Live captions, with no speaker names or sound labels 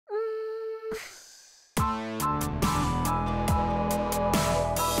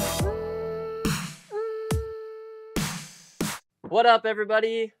What up,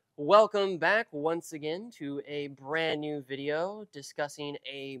 everybody? Welcome back once again to a brand new video discussing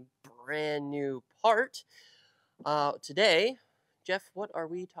a brand new part. Today, Jeff, what are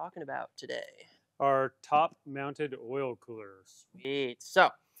we talking about today? Our top-mounted oil coolers. Sweet. So,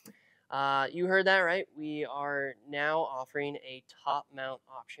 you heard that right. We are now offering a top mount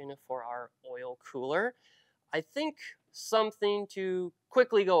option for our oil cooler. I think something to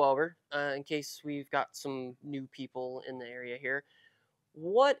quickly go over in case we've got some new people in the area here.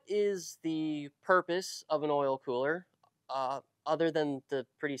 What is the purpose of an oil cooler other than the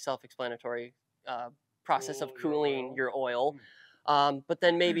pretty self-explanatory process of cooling your oil? But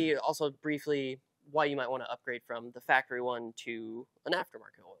then maybe also briefly why you might want to upgrade from the factory one to an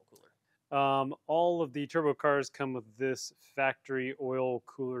aftermarket oil cooler. All of the turbo cars come with this factory oil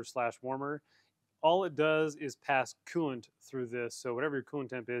cooler / warmer. All it does is pass coolant through this. So whatever your coolant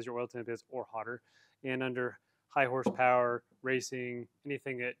temp is, your oil temp is, or hotter. And under high horsepower, racing,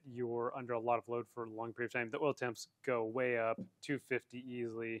 anything that you're under a lot of load for a long period of time, the oil temps go way up, 250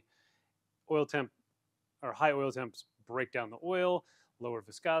 easily. Oil temp or high oil temps break down the oil, lower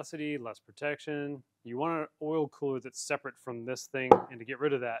viscosity, less protection. You want an oil cooler that's separate from this thing, and to get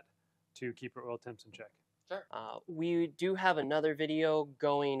rid of that to keep your oil temps in check. Sure. We do have another video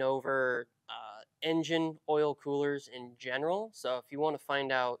going over engine oil coolers in general. So if you want to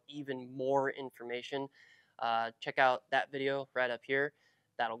find out even more information, check out that video right up here.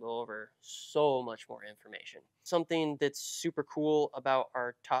 That'll go over so much more information. Something that's super cool about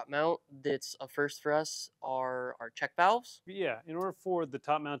our top mount that's a first for us are our check valves. Yeah, in order for the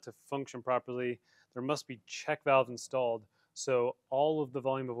top mount to function properly, there must be check valves installed. So all of the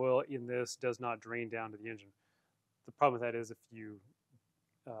volume of oil in this does not drain down to the engine. The problem with that is if you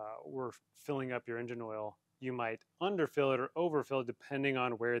were filling up your engine oil, you might underfill it or overfill it depending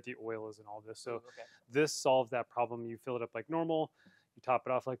on where the oil is in all this. So this solves that problem. You fill it up like normal, you top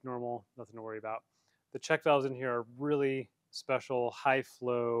it off like normal, nothing to worry about. The check valves in here are really special high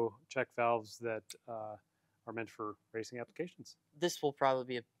flow check valves that are meant for racing applications. This will probably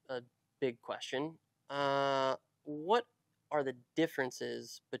be a big question. What are the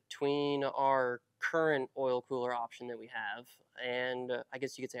differences between our current oil cooler option that we have and I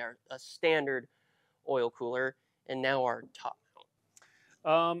guess you could say a standard oil cooler and now our top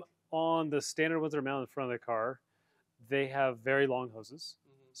mount? On the standard ones that are mounted in front of the car, they have very long hoses.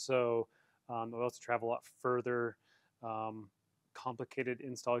 So the oils travel a lot further, complicated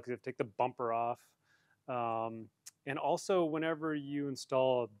install because you have to take the bumper off. And also whenever you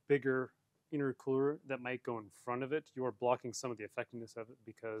install a bigger intercooler that might go in front of it, you are blocking some of the effectiveness of it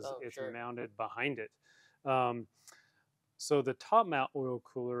because it's mounted behind it. So the top mount oil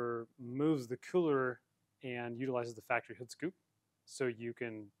cooler moves the cooler and utilizes the factory hood scoop. So you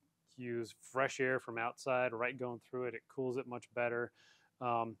can use fresh air from outside right going through it. It cools it much better.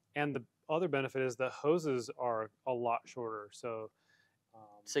 And the other benefit is the hoses are a lot shorter. So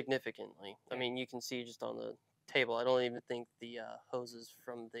significantly. I mean, you can see just on the table. I don't even think the hoses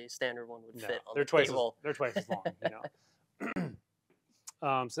from the standard one would fit on the table. They're twice as long, you know.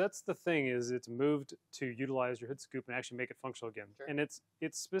 So that's the thing, is it's moved to utilize your hood scoop and actually make it functional again. And it's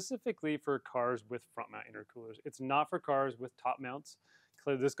specifically for cars with front mount intercoolers. It's not for cars with top mounts.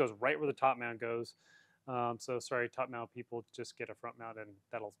 Clearly this goes right where the top mount goes. So sorry, top mount people, just get a front mount and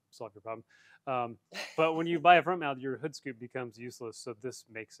that'll solve your problem. But when you buy a front mount, your hood scoop becomes useless. So this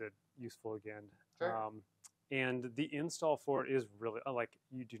makes it useful again. And the install for it is really, like,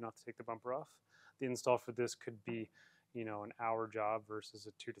 you do not have to take the bumper off. The install for this could be, you know, an hour job versus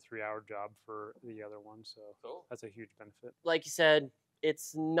a 2 to 3 hour job for the other one. So that's a huge benefit. Like you said,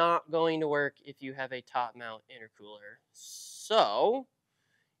 it's not going to work if you have a top mount intercooler. So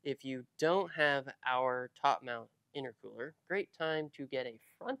if you don't have our top mount intercooler, great time to get a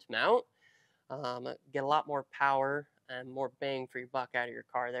front mount. Get a lot more power and more bang for your buck out of your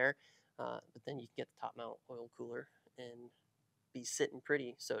car there. But then you can get the top mount oil cooler and be sitting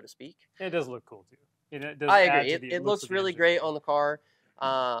pretty, so to speak. It does look cool too. I agree. It looks really great on the car.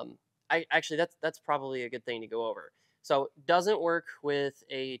 Actually, that's probably a good thing to go over. So it doesn't work with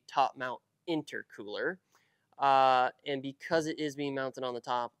a top mount intercooler. And because it is being mounted on the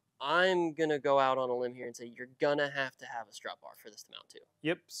top, I'm going to go out on a limb here and say you're going to have a strut bar for this to mount to.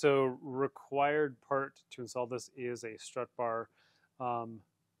 Yep. So required part to install this is a strut bar.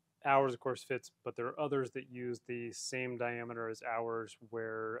 Ours, of course, fits, but there are others that use the same diameter as ours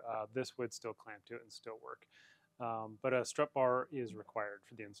where this would still clamp to it and still work. But a strut bar is required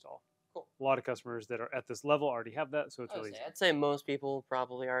for the install. Cool. A lot of customers that are at this level already have that, so it's really easy. I'd say most people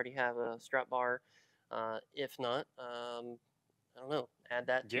probably already have a strut bar. If not, I don't know. Add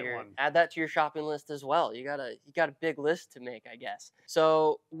that to Get one. your shopping list as well. You got a big list to make, I guess.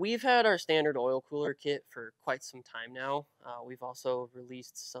 So we've had our standard oil cooler kit for quite some time now. We've also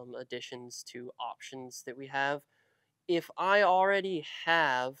released some additions to options that we have. If I already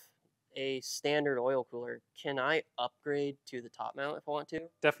have a standard oil cooler, can I upgrade to the top mount if I want to?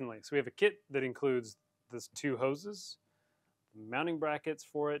 Definitely. So we have a kit that includes this 2 hoses, mounting brackets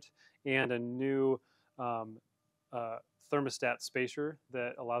for it, and a new thermostat spacer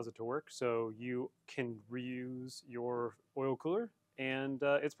that allows it to work. So you can reuse your oil cooler, and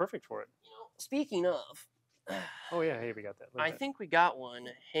it's perfect for it. Speaking of, oh yeah, hey, we got that. I think we got one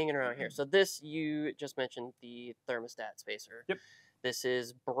hanging around here. So this, you just mentioned the thermostat spacer. Yep. This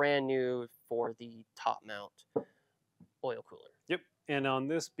is brand new for the top mount oil cooler. Yep. And on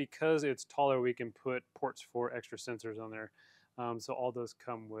this, because it's taller, we can put ports for extra sensors on there. So all those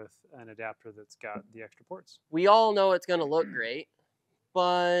come with an adapter that's got the extra ports. We all know it's going to look great,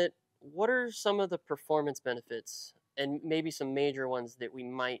 but what are some of the performance benefits and maybe some major ones that we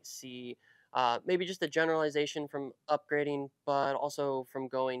might see? Maybe just a generalization from upgrading, but also from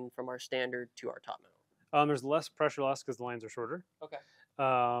going from our standard to our top mount. There's less pressure loss because the lines are shorter. Okay.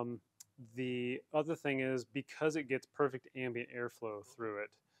 The other thing is, because it gets perfect ambient airflow through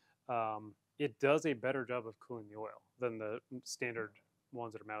it, it does a better job of cooling the oil than the standard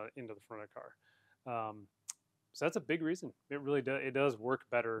ones that are mounted into the front of the car. So that's a big reason. It really does. It does work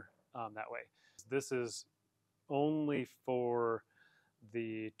better that way. This is only for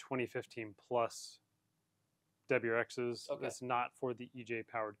the 2015 plus WRXs. Okay. It's not for the EJ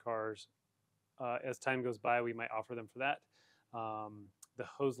powered cars. As time goes by, we might offer them for that. The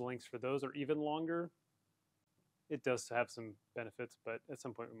hose lengths for those are even longer. It does have some benefits, but at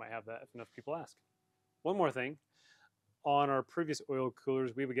some point we might have that if enough people ask. One more thing. On our previous oil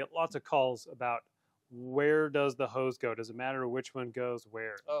coolers, we would get lots of calls about where does the hose go? Does it matter which one goes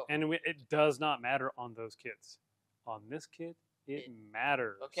where? Oh. And it does not matter on those kits. On this kit, it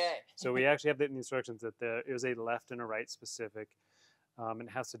matters. Okay. So we actually have that in the instructions that there is a left and a right specific. And it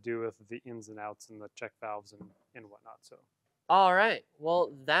has to do with the ins and outs and the check valves and whatnot. So. All right.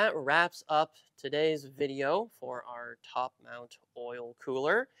 Well, that wraps up today's video for our top mount oil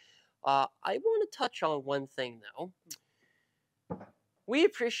cooler. I want to touch on one thing though. We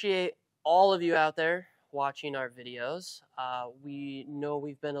appreciate all of you out there watching our videos. We know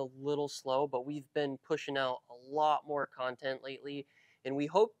we've been a little slow, but we've been pushing out a lot more content lately, and we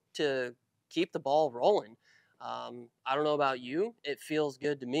hope to keep the ball rolling. I don't know about you. It feels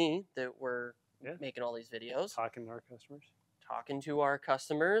good to me that we're making all these videos. Talking to our customers. Talking to our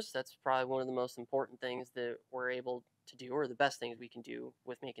customers. That's probably one of the most important things that we're able to do, or the best things we can do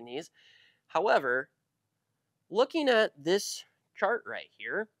with making these. However, looking at this chart right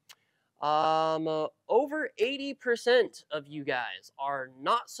here, over 80% of you guys are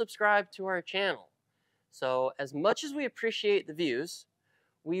not subscribed to our channel. So as much as we appreciate the views,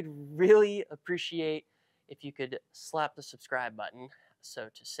 we'd really appreciate if you could slap the subscribe button, so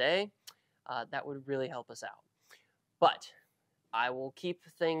to say. That would really help us out. But I will keep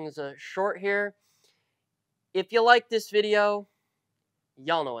things short here. If you like this video,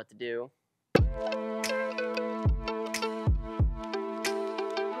 y'all know what to do.